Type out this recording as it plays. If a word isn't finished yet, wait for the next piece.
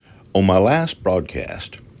On my last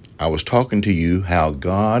broadcast, I was talking to you how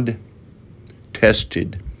God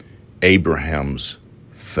tested Abraham's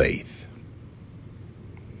faith.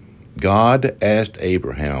 God asked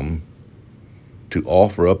Abraham to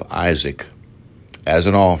offer up Isaac as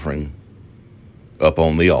an offering up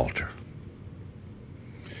on the altar.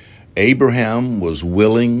 Abraham was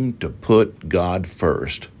willing to put God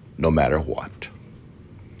first, no matter what.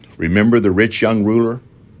 Remember the rich young ruler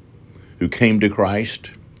who came to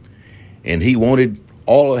Christ? And he wanted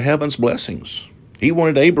all of heaven's blessings. He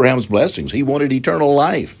wanted Abraham's blessings. He wanted eternal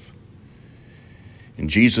life. And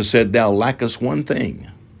Jesus said, "Thou lackest one thing.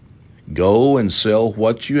 Go and sell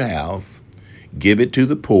what you have, give it to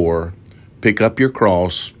the poor, pick up your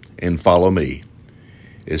cross, and follow me."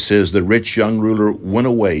 It says the rich young ruler went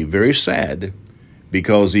away very sad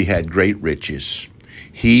because he had great riches.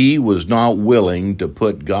 He was not willing to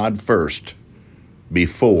put God first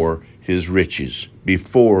before his riches,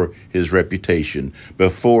 before his reputation,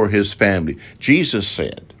 before his family. Jesus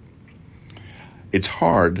said, it's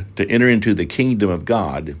hard to enter into the kingdom of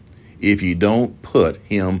God if you don't put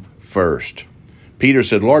him first. Peter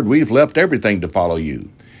said, "Lord, we've left everything to follow you."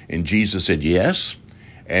 And Jesus said, "Yes,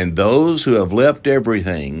 and those who have left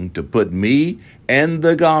everything to put me and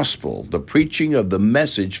the gospel, the preaching of the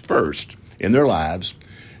message first in their lives,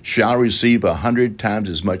 shall receive 100 times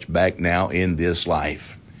as much back now in this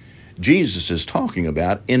life." Jesus is talking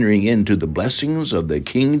about entering into the blessings of the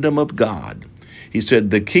kingdom of God. He said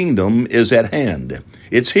the kingdom is at hand.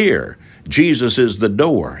 It's here. Jesus is the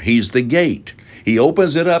door. He's the gate. He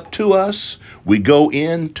opens it up to us. We go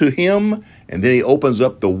in to him, and then he opens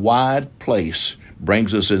up the wide place,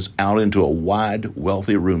 brings us out into a wide,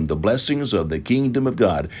 wealthy room. The blessings of the kingdom of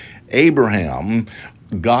God. Abraham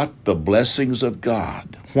got the blessings of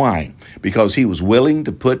God. Why? Because he was willing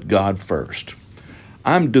to put God first.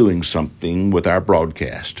 I'm doing something with our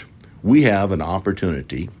broadcast. We have an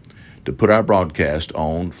opportunity to put our broadcast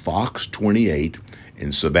on Fox 28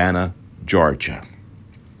 in Savannah, Georgia.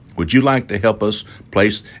 Would you like to help us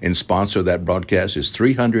place and sponsor that broadcast? It's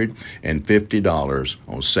 $350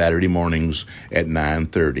 on Saturday mornings at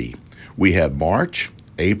 9:30. We have March,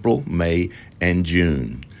 April, May, and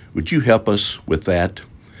June. Would you help us with that?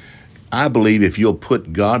 I believe if you'll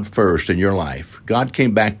put God first in your life. God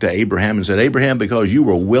came back to Abraham and said, "Abraham, because you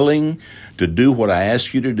were willing to do what I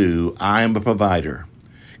asked you to do, I am a provider."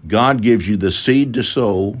 God gives you the seed to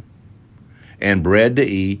sow and bread to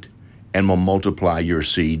eat and will multiply your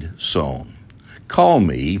seed sown. Call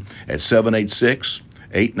me at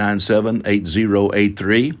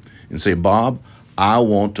 786-897-8083 and say, "Bob, I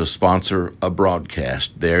want to sponsor a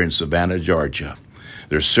broadcast there in Savannah, Georgia."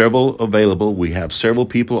 There's several available. We have several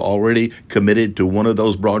people already committed to one of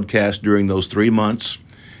those broadcasts during those 3 months.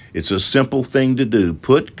 It's a simple thing to do.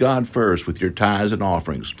 Put God first with your tithes and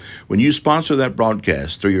offerings. When you sponsor that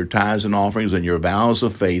broadcast through your tithes and offerings and your vows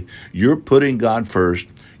of faith, you're putting God first.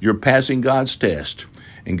 You're passing God's test.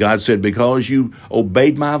 And God said, because you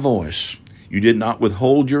obeyed my voice, you did not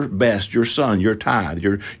withhold your best, your son, your tithe,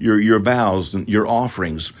 your vows, and your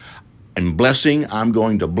offerings. In blessing, I'm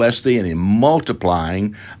going to bless thee, and in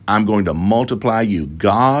multiplying, I'm going to multiply you.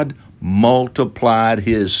 God multiplied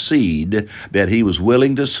his seed that he was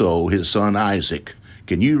willing to sow, his son Isaac.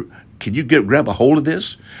 Can you grab a hold of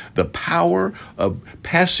this? The power of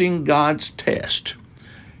passing God's test.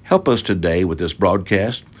 Help us today with this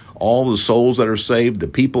broadcast. All the souls that are saved, the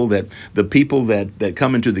people that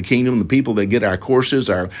come into the kingdom, the people that get our courses,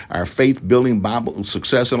 our faith-building Bible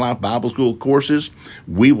Success in Life Bible School courses,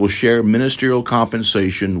 we will share ministerial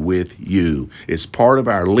compensation with you. It's part of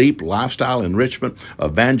our LEAP Lifestyle Enrichment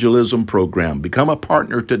Evangelism program. Become a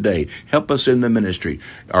partner today. Help us in the ministry.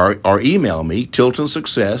 Or email me,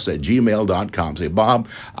 tiltonsuccess@gmail.com. Say, "Bob,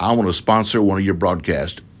 I want to sponsor one of your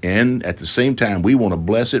broadcasts." And at the same time, we want to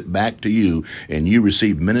bless it back to you, and you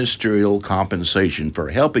receive ministerial compensation for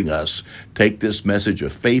helping us take this message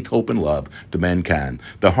of faith, hope, and love to mankind.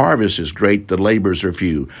 The harvest is great, the labors are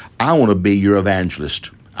few. I want to be your evangelist.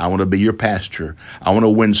 I want to be your pastor. I want to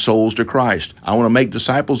win souls to Christ. I want to make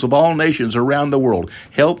disciples of all nations around the world.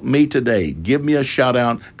 Help me today. Give me a shout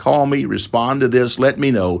out. Call me. Respond to this. Let me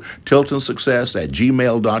know.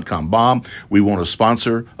 tiltonsuccess@gmail.com. Bob, we want to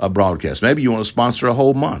sponsor a broadcast. Maybe you want to sponsor a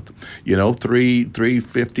whole month. You know,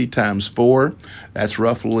 350 times 4. That's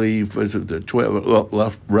roughly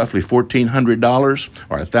 $1,400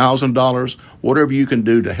 or $1,000. Whatever you can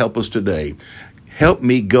do to help us today. Help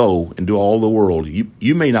me go into all the world.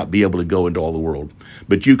 You may not be able to go into all the world,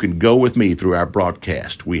 but you can go with me through our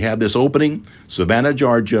broadcast. We have this opening, Savannah,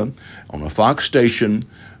 Georgia, on a Fox station,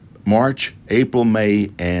 March, April, May,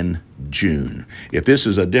 and June. If this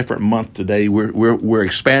is a different month today, we're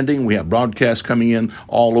expanding. We have broadcasts coming in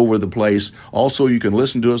all over the place. Also, you can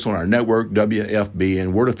listen to us on our network, WFB,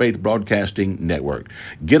 and Word of Faith Broadcasting Network.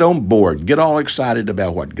 Get on board. Get all excited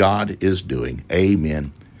about what God is doing.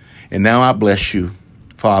 Amen. And now I bless you,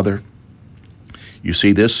 Father. You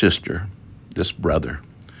see this sister, this brother.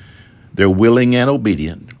 They're willing and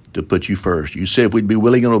obedient to put you first. You said if we'd be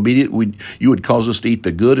willing and obedient, you would cause us to eat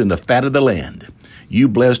the good and the fat of the land. You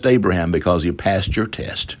blessed Abraham because he passed your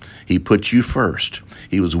test. He put you first.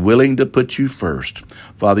 He was willing to put you first.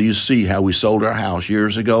 Father, you see how we sold our house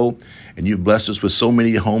years ago, and you've blessed us with so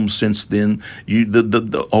many homes since then.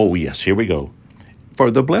 Oh, yes, here we go.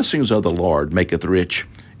 For the blessings of the Lord maketh rich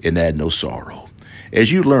and add no sorrow.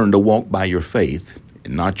 As you learn to walk by your faith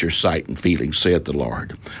and not your sight and feelings, saith the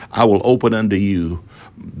Lord, I will open unto you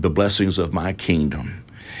the blessings of my kingdom.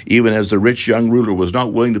 Even as the rich young ruler was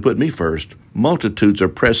not willing to put me first, multitudes are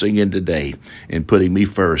pressing in today and putting me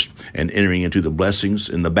first and entering into the blessings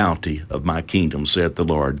and the bounty of my kingdom, saith the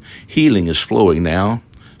Lord. Healing is flowing now,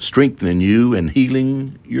 strengthening you and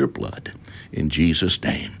healing your blood. In Jesus'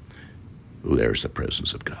 name. Oh, there's the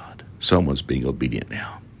presence of God. Someone's being obedient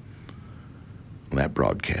now on that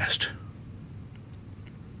broadcast.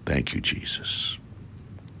 Thank you, Jesus.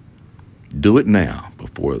 Do it now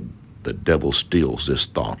before the devil steals this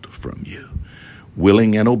thought from you.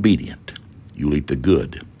 Willing and obedient, you'll eat the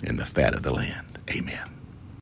good and the fat of the land. Amen.